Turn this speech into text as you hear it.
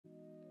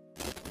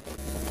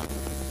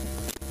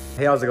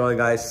Hey, how's it going,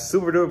 guys?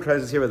 Super Duper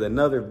Presents here with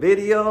another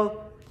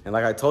video. And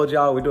like I told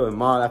y'all, we're doing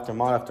mod after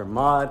mod after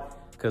mod.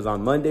 Because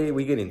on Monday,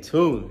 we get in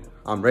tune.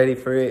 I'm ready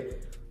for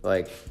it.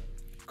 Like,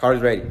 car's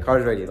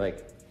ready.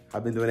 Like,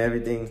 I've been doing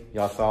everything.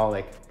 Y'all saw,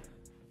 like,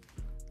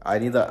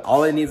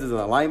 all it needs is an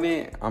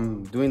alignment.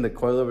 I'm doing the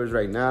coilovers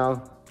right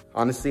now.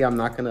 Honestly, I'm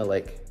not gonna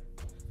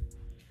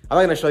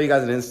show you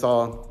guys an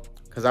install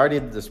because I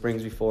already did the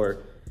springs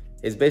before.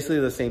 It's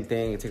basically the same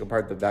thing. You take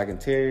apart the back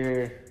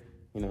interior,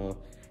 you know.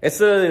 It's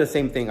literally the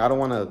same thing. I don't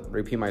want to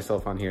repeat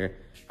myself on here.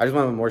 I just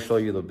want to more show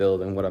you the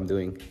build and what I'm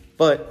doing.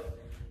 But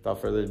without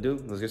further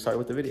ado, let's get started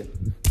with the video.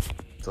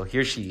 So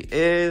here she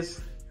is.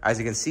 As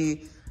you can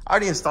see, I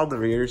already installed the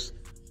rears.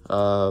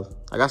 I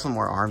got some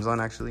more arms on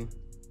actually,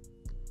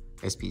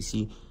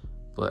 SPC.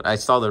 But I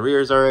installed the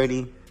rears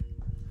already.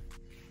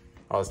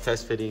 I was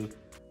test fitting.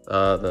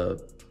 The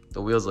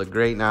wheels look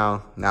great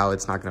now. Now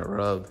it's not gonna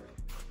rub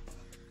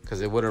because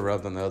it would have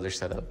rubbed on the other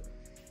setup.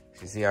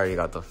 You see, I already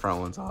got the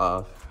front ones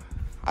off.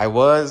 I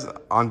was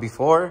on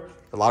before.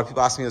 A lot of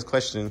people asked me this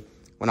question.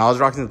 When I was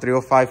rocking the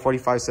 305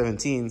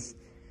 4517s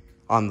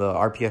on the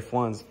RPF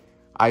ones,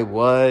 I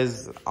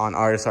was on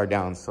RSR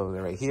downs. So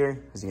they're right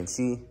here, as you can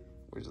see.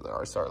 Where's the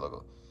RSR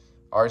logo?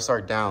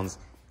 RSR downs.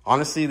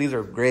 Honestly, these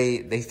are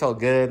great. They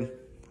felt good.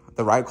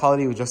 The ride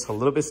quality was just a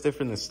little bit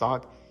stiffer than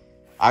stock.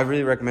 I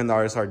really recommend the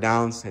RSR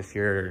downs if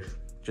you're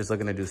just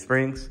looking to do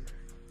springs.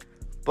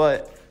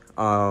 But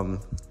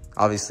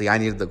obviously, I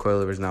needed the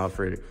coilovers now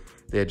for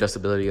the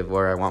adjustability of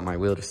where I want my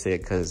wheel to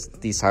sit because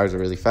these tires are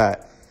really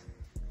fat.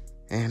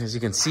 And as you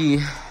can see,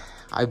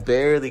 I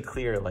barely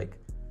clear like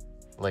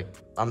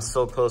I'm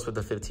so close with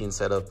the 15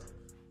 setup.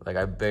 Like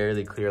I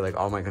barely clear like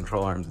all my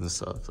control arms and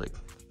stuff. Like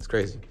it's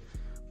crazy.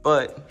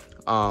 But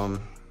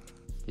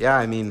yeah,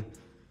 I mean,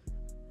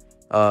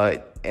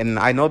 and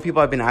I know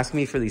people have been asking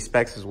me for these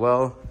specs as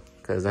well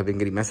because I've been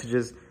getting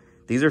messages.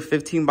 These are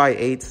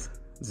 15x8,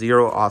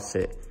 0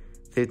 offset.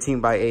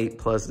 15x8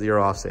 plus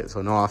 0 offset,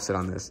 so no offset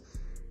on this.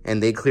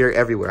 And they clear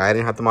everywhere. I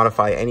didn't have to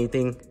modify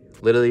anything,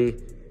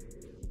 literally.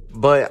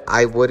 But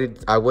I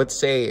would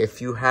say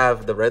if you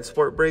have the red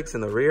sport brakes in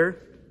the rear,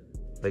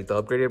 like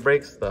the upgraded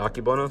brakes, the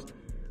Akibonos,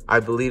 I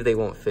believe they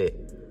won't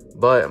fit.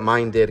 But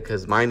mine did,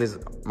 because mine is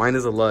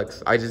a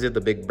Lux. I just did the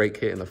big brake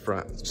kit in the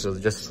front, so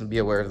just be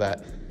aware of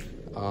that.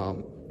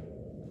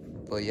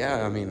 But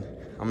yeah, I mean,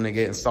 I'm gonna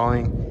get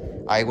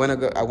installing. I went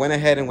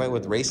ahead and went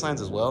with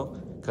Racelands as well,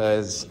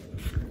 because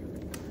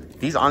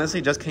these honestly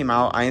just came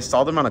out. I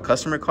installed them on a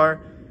customer car,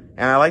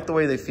 and I like the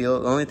way they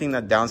feel. The only thing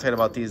that downside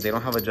about these, they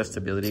don't have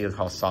adjustability of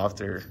how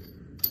soft or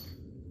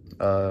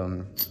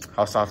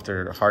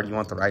hard you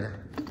want the ride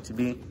to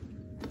be.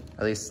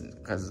 At least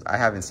because I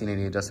haven't seen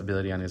any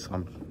adjustability on this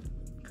one.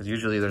 Because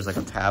usually there's like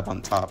a tab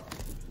on top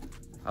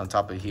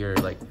of here,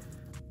 like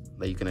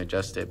that you can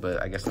adjust it,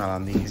 but I guess not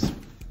on these.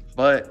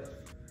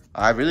 But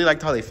I really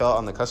liked how they felt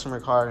on the customer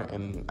car,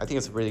 and I think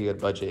it's a really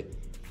good budget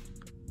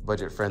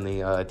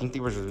friendly. I think we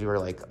were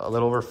like a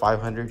little over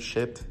 500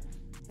 shipped.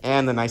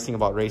 And the nice thing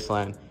about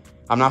Raceland,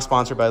 I'm not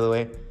sponsored by the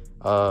way,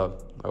 I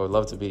would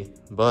love to be,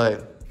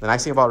 but the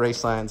nice thing about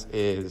Racelands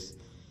is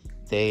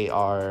they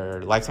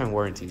are lifetime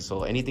warranties.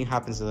 So anything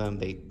happens to them,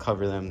 they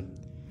cover them,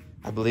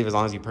 I believe, as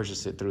long as you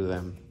purchase it through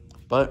them.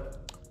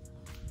 But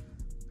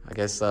I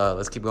guess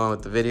let's keep going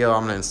with the video.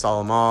 I'm gonna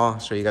install them all,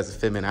 show you guys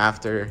the fitment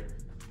after.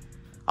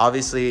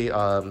 Obviously,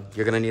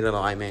 you're gonna need an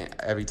alignment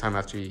every time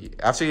after you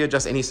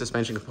adjust any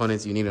suspension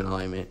components. You need an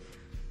alignment,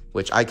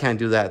 which I can't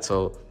do that.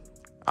 So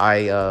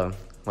I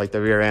like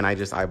the rear end, I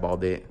just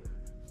eyeballed it,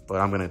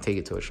 but I'm gonna take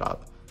it to a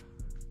shop.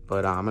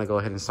 But I'm gonna go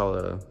ahead and install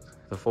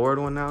the forward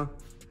one now,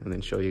 and then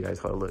show you guys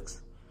how it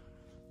looks.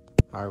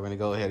 All right, we're gonna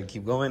go ahead and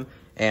keep going.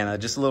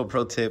 And just a little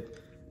pro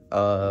tip: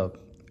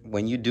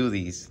 when you do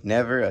these,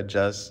 never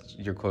adjust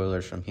your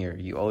coilers from here.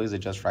 You always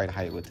adjust ride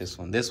height with this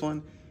one. This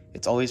one,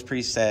 it's always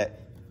preset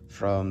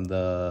from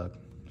the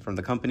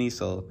company,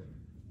 so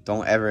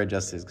don't ever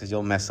adjust this because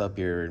you'll mess up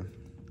your,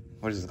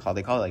 what is it called?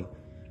 They call it like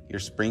your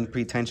spring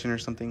pretension or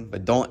something.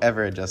 But don't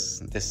ever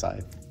adjust this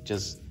side,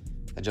 just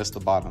adjust the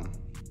bottom.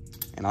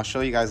 And I'll show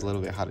you guys a little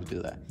bit how to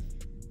do that,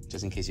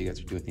 just in case you guys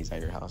are doing these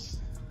at your house.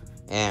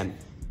 And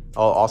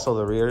also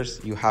the rears,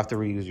 you have to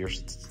reuse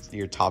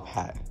your top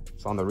hat.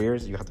 So on the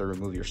rears, you have to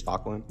remove your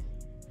stock one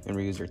and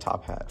reuse your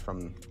top hat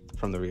from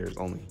the rears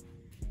only.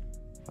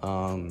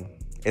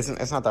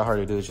 It's not that hard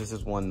to do. It's just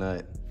this one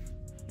nut.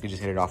 You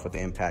just hit it off with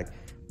the impact.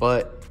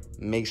 But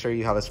make sure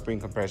you have a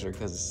spring compressor,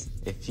 because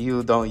if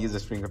you don't use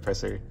a spring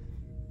compressor,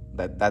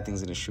 that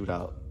thing's gonna shoot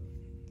out.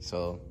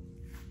 So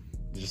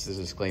just as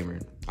a disclaimer,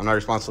 I'm not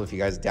responsible if you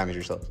guys damage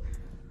yourself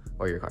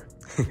or your car.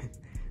 All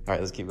right,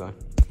 let's keep going.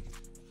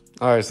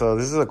 All right, so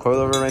this is the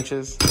coilover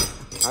wrenches.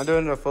 I'm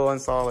doing a full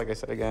install, like I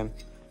said again.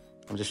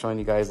 I'm just showing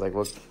you guys like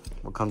what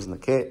comes in the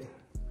kit.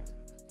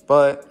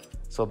 But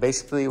so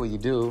basically what you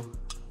do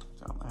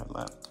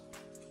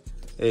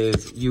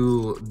is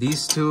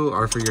these two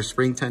are for your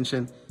spring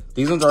tension.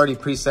 These ones are already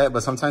preset,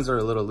 but sometimes they're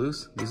a little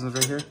loose. These ones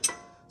right here.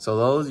 So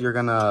those, you're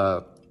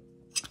gonna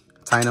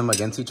tighten them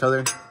against each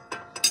other,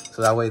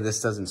 so that way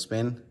this doesn't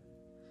spin.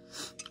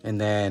 And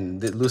then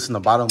loosen the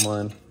bottom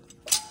one.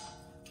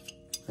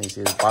 You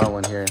see the bottom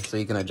one here, so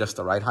you can adjust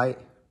the ride height.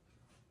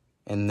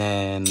 And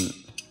then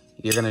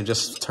you're gonna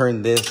just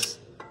turn this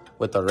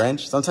with a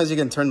wrench. Sometimes you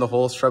can turn the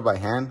whole strut by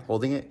hand,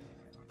 holding it,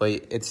 but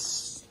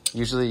it's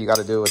usually you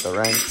gotta do it with a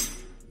wrench,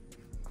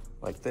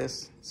 like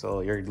this.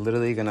 So you're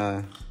literally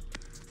gonna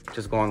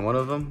just go on one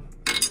of them,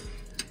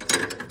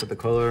 put the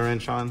coilover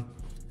wrench on,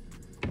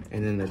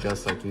 and then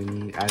adjust like you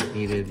need, as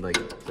needed, like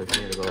the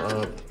finger to go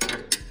up.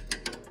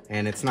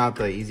 And it's not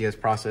the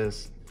easiest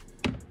process,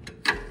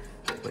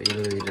 but you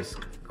literally just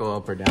go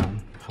up or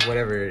down,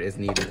 whatever is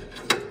needed.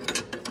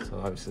 So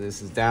obviously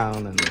this is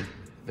down, and then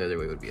the other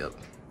way would be up.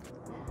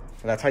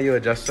 But that's how you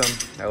adjust them,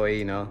 that way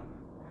you know.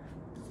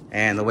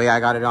 And the way I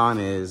got it on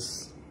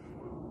is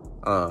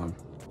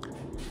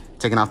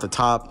taking off the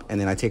top,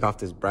 and then I take off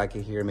this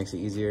bracket here, it makes it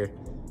easier.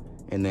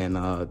 And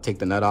then take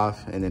the nut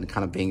off, and then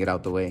kind of bang it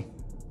out the way.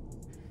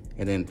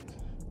 And then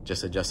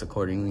just adjust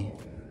accordingly.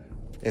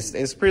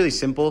 It's pretty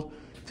simple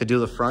to do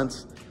the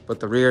fronts, but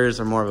the rears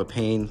are more of a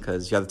pain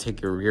because you have to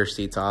take your rear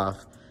seats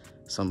off,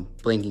 some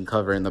blanking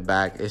cover in the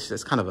back.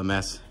 It's kind of a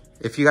mess.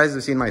 If you guys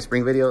have seen my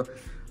spring video,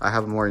 I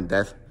have more in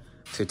depth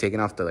to taking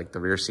off the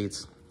rear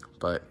seats,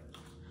 but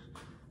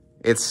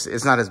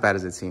it's not as bad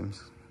as it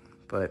seems.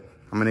 But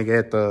I'm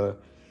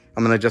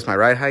gonna adjust my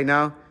ride height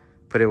now,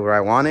 put it where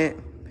I want it,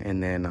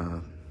 and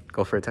then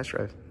go for a test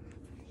drive.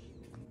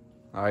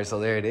 All right, so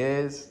there it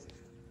is.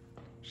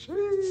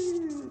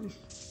 Sheesh.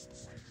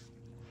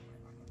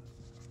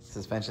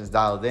 Suspension's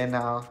dialed in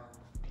now.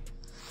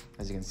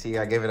 As you can see,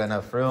 I gave it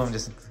enough room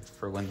just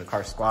for when the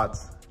car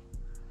squats.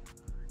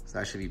 So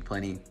that should be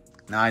plenty.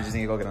 Now I just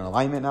need to go get an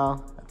alignment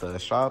now at the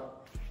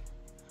shop.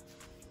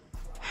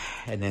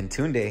 And then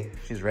tune day,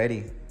 she's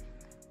ready.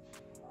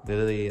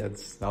 Literally,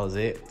 that was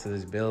it to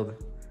this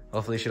build.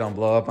 Hopefully she don't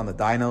blow up on the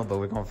dyno, but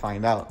we're gonna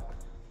find out.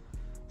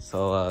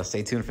 So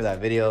stay tuned for that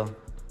video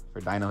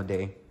for dyno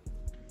day.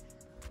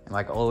 And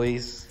like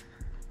always,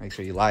 make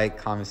sure you like,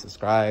 comment,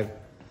 subscribe.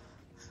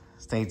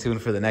 Stay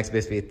tuned for the next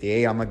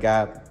B58 I'm a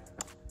gap.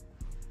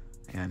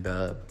 And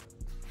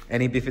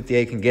any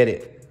B58 can get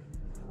it.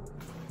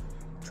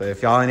 So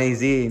if y'all in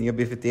AZ and you're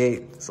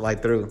B58,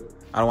 slide through.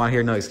 I don't want to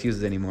hear no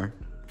excuses anymore.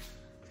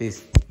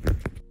 Peace.